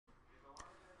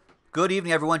Good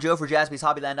evening, everyone. Joe for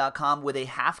JaspysHobbyland.com with a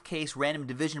half-case random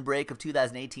division break of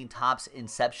 2018 Topps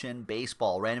Inception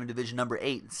Baseball. Random division number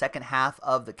 8, second half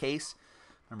of the case.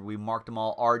 Remember, we marked them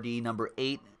all RD number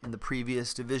 8 in the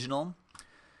previous divisional.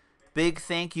 Big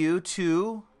thank you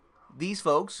to these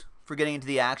folks for getting into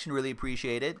the action. Really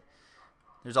appreciate it.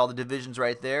 There's all the divisions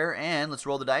right there. And let's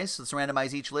roll the dice. Let's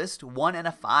randomize each list. 1 and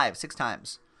a 5, 6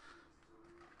 times.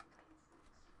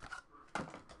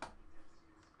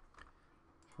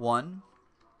 1,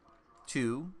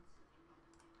 2,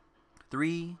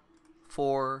 3,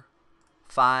 4,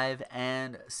 5,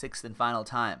 and 6th and final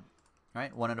time. All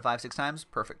right, 1 out of 5, 6 times.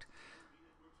 Perfect.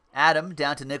 Adam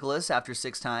down to Nicholas after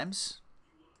 6 times.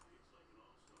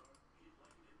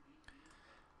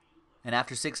 And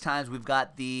after 6 times, we've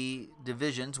got the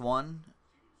divisions. 1,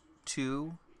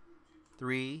 2,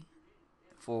 3,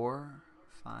 4,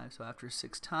 5. So after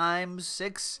 6 times,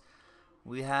 6.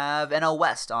 We have NL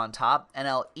West on top,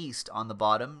 NL East on the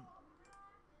bottom.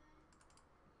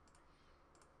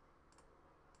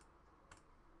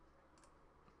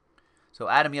 So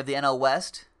Adam, you have the NL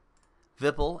West,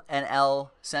 Vipul,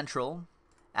 NL Central,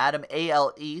 Adam,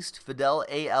 AL East, Fidel,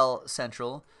 AL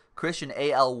Central, Christian,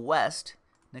 AL West,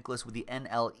 Nicholas with the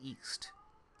NL East.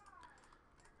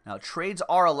 Now, trades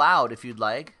are allowed if you'd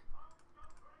like.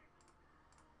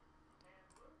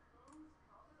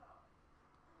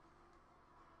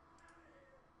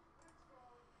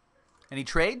 Any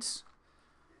trades?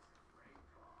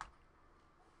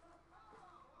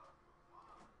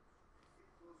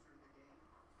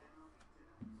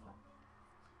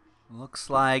 Looks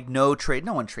like no trade.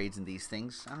 No one trades in these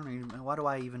things. I don't even. Why do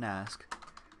I even ask?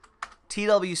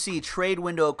 TWC trade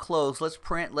window closed. Let's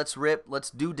print. Let's rip. Let's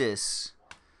do this.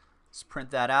 Let's print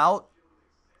that out.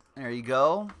 There you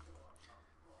go.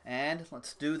 And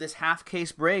let's do this half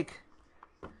case break.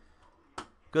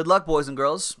 Good luck, boys and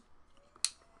girls.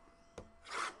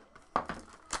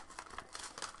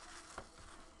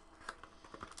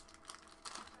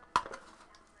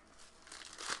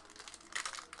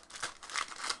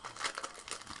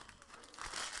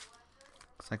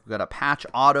 Looks like we've got a patch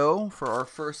auto for our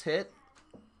first hit.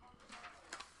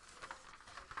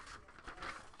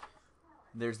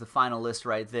 There's the final list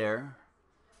right there.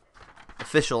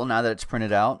 Official now that it's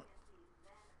printed out.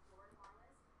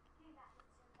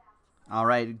 All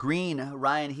right, green,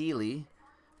 Ryan Healy,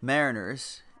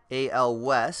 Mariners, AL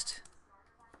West.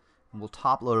 We'll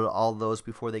top load all those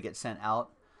before they get sent out.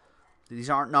 These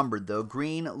aren't numbered though.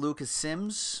 Green, Lucas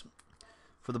Sims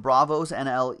for the Bravos,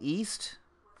 NL East.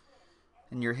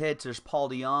 In your hits, there's Paul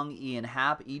DeYoung, Ian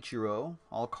Happ, Ichiro,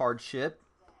 all card ship.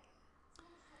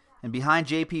 And behind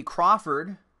J.P.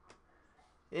 Crawford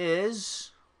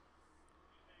is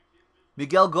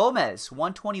Miguel Gomez,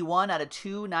 121 out of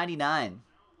 299.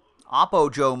 Oppo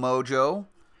Joe Mojo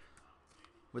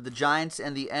with the Giants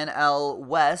and the NL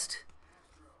West.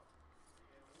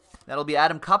 That'll be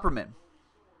Adam Kupperman.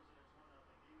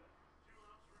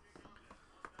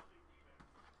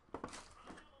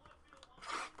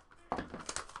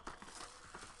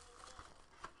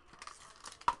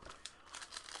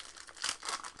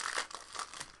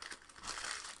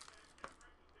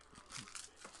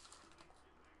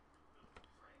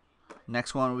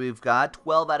 Next one we've got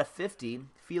 12 out of 50,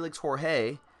 Felix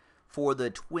Jorge for the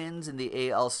Twins in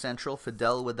the AL Central.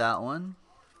 Fidel with that one.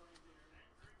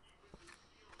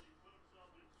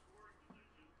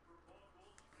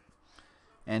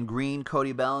 And green,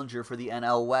 Cody Bellinger for the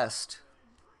NL West.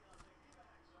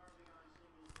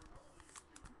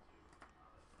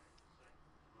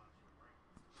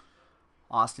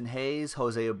 Austin Hayes,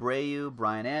 Jose Abreu,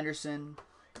 Brian Anderson.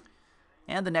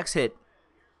 And the next hit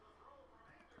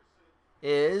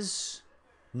is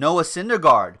Noah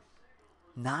Syndergaard.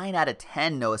 9 out of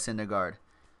 10, Noah Syndergaard.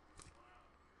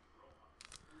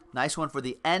 Nice one for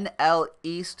the NL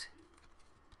East.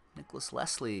 Nicholas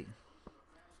Leslie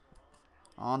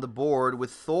on the board with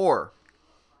Thor.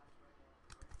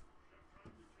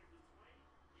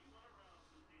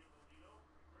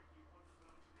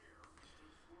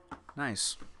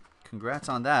 Nice. Congrats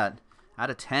on that.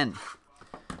 Out of 10.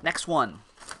 Next one.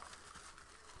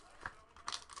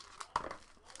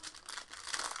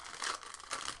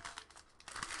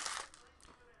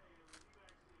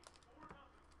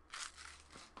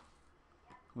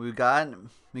 We've got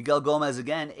Miguel Gomez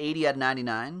again, 80 out of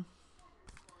 99.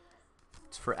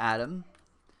 It's for Adam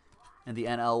and the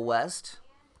NL West.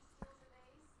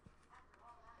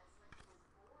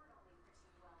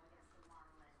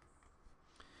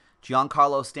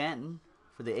 Giancarlo Stanton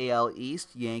for the AL East,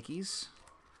 Yankees.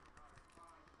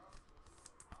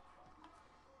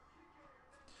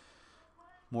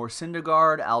 More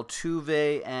Syndergaard,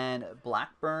 Altuve, and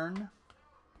Blackburn.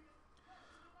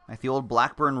 Like the old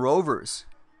Blackburn Rovers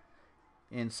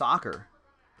in soccer.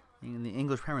 In the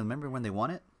English Premier League. Remember when they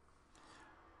won it?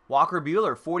 Walker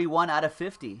Buehler, 41 out of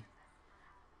 50.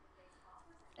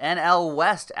 NL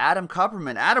West, Adam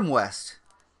Kupperman. Adam West.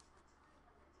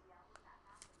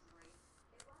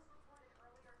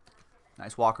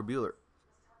 Nice Walker Buehler.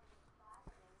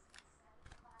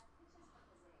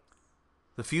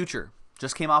 The Future.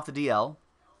 Just came off the DL.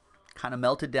 Kind of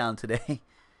melted down today.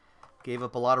 Gave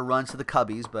up a lot of runs to the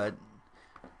Cubbies, but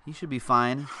he should be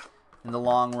fine in the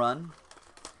long run.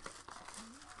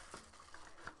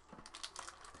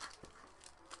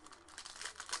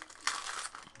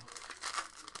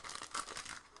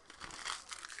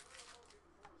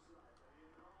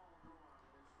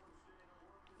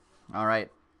 All right.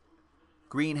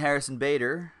 Green, Harrison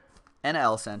Bader,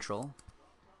 NL Central.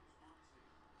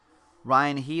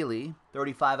 Ryan Healy,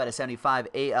 35 out of 75,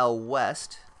 AL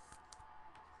West.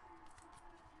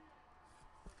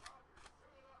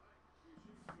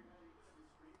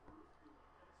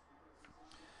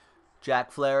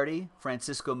 Jack Flaherty,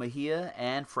 Francisco Mejia,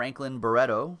 and Franklin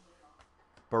Barreto.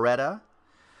 Barretta.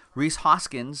 Rhys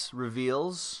Hoskins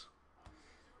reveals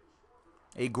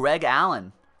a Greg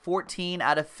Allen, 14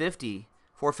 out of 50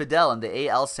 for Fidel in the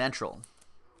AL Central.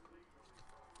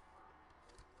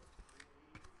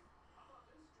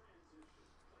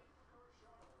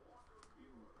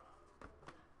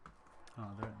 Oh,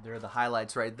 there are the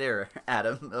highlights right there,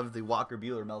 Adam, of the Walker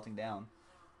Buehler melting down.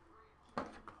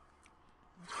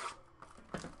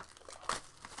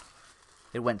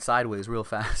 It went sideways real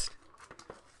fast.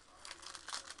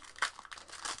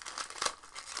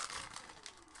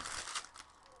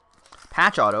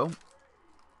 Patch auto.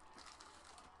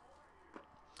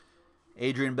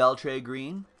 Adrian Beltre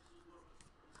green.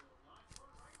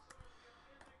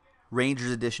 Rangers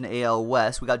edition AL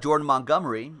West. We got Jordan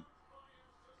Montgomery.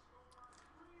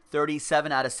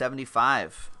 37 out of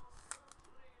 75.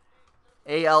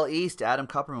 AL East. Adam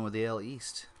Kupperman with the AL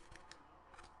East.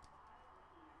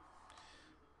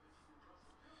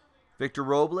 Victor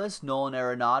Robles, Nolan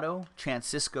Arenado,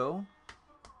 Chance Sisco.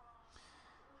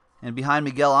 And behind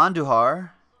Miguel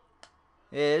Andujar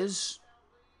is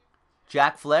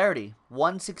Jack Flaherty,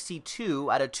 162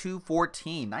 out of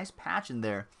 214. Nice patch in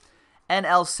there.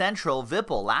 NL Central,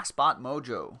 Vipple, last spot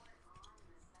mojo.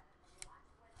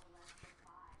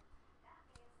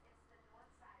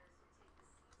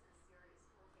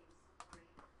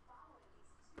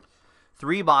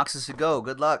 Three boxes to go.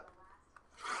 Good luck.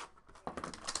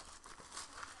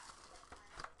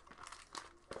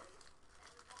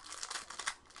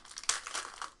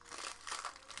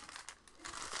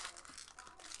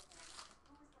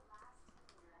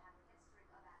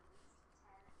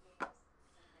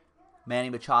 Manny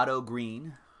Machado,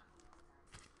 green.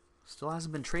 Still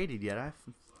hasn't been traded yet. I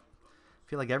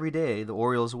feel like every day the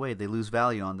Orioles away, they lose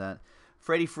value on that.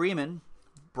 Freddie Freeman,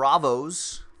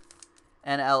 Bravos,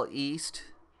 NL East,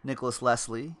 Nicholas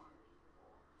Leslie.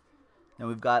 Then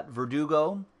we've got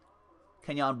Verdugo,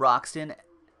 Kenyon Broxton,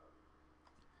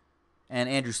 and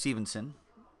Andrew Stevenson.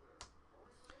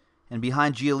 And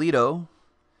behind Giolito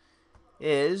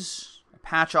is a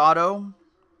patch auto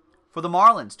for the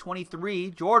Marlins,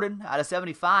 23, Jordan out of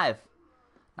 75.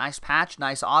 Nice patch,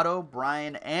 nice auto.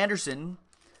 Brian Anderson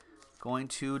going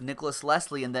to Nicholas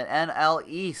Leslie in the NL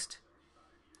East.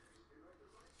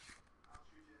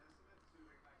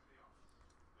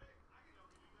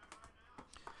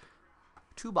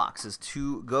 Two boxes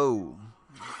to go.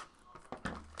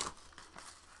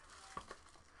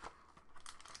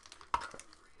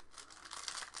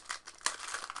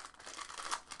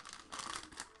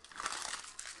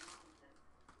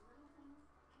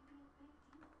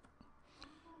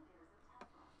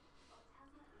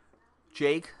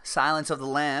 Jake, Silence of the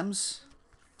Lambs.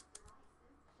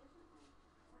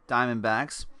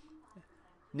 Diamondbacks.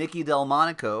 Nicky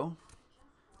Delmonico,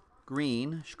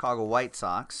 green, Chicago White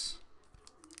Sox.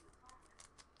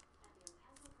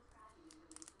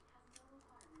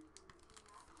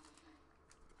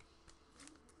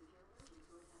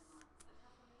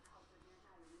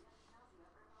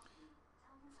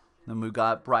 Then we've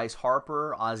got Bryce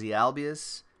Harper, Ozzie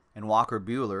Albies, and Walker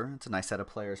Buehler. It's a nice set of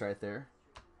players right there.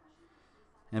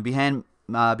 And behind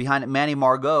Manny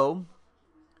Margot,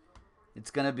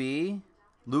 it's going to be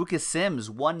Lucas Sims,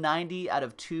 190 out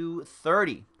of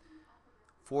 230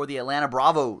 for the Atlanta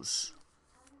Bravos.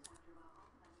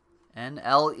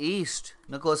 NL East,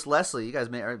 Nicholas Leslie. You guys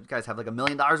have like $1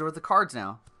 million worth of cards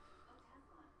now.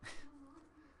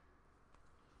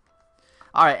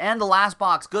 All right, and the last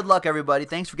box. Good luck, everybody.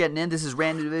 Thanks for getting in. This is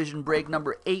Random Division break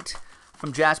number 8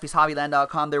 from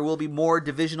JaspysHobbyland.com. There will be more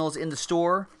divisionals in the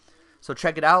store, so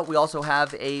check it out. We also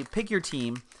have a Pick Your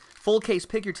Team full case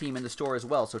pick your team in the store as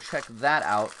well, so check that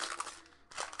out.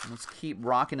 Let's keep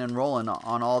rocking and rolling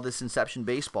on all this Inception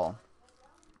baseball.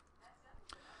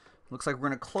 Looks like we're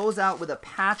going to close out with a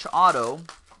patch auto.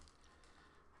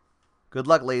 Good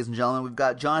luck, ladies and gentlemen. We've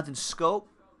got Jonathan Scope,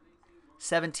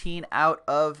 17 out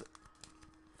of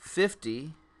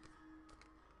 50.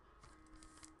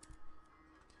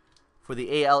 For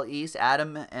the AL East,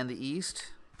 Adam and the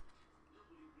East.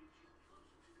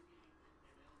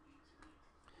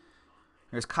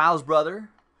 There's Kyle's brother,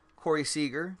 Corey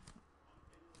Seager.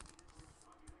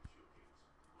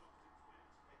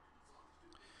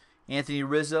 Anthony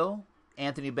Rizzo,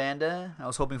 Anthony Banda. I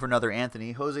was hoping for another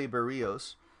Anthony. Jose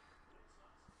Barrios.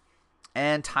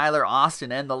 And Tyler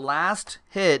Austin. And the last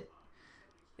hit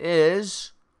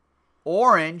is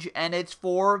orange, and it's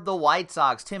for the White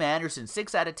Sox. Tim Anderson,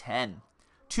 6 out of 10.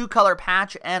 2-color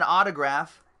patch and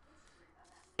autograph.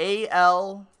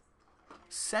 AL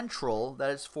Central,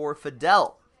 that is for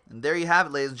Fidel. And there you have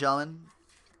it, ladies and gentlemen.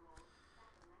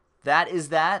 That is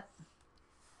that.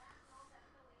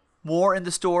 More in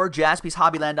the store,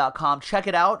 JaspysHobbyland.com. Check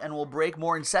it out, and we'll break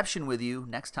more Inception with you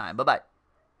next time. Bye-bye.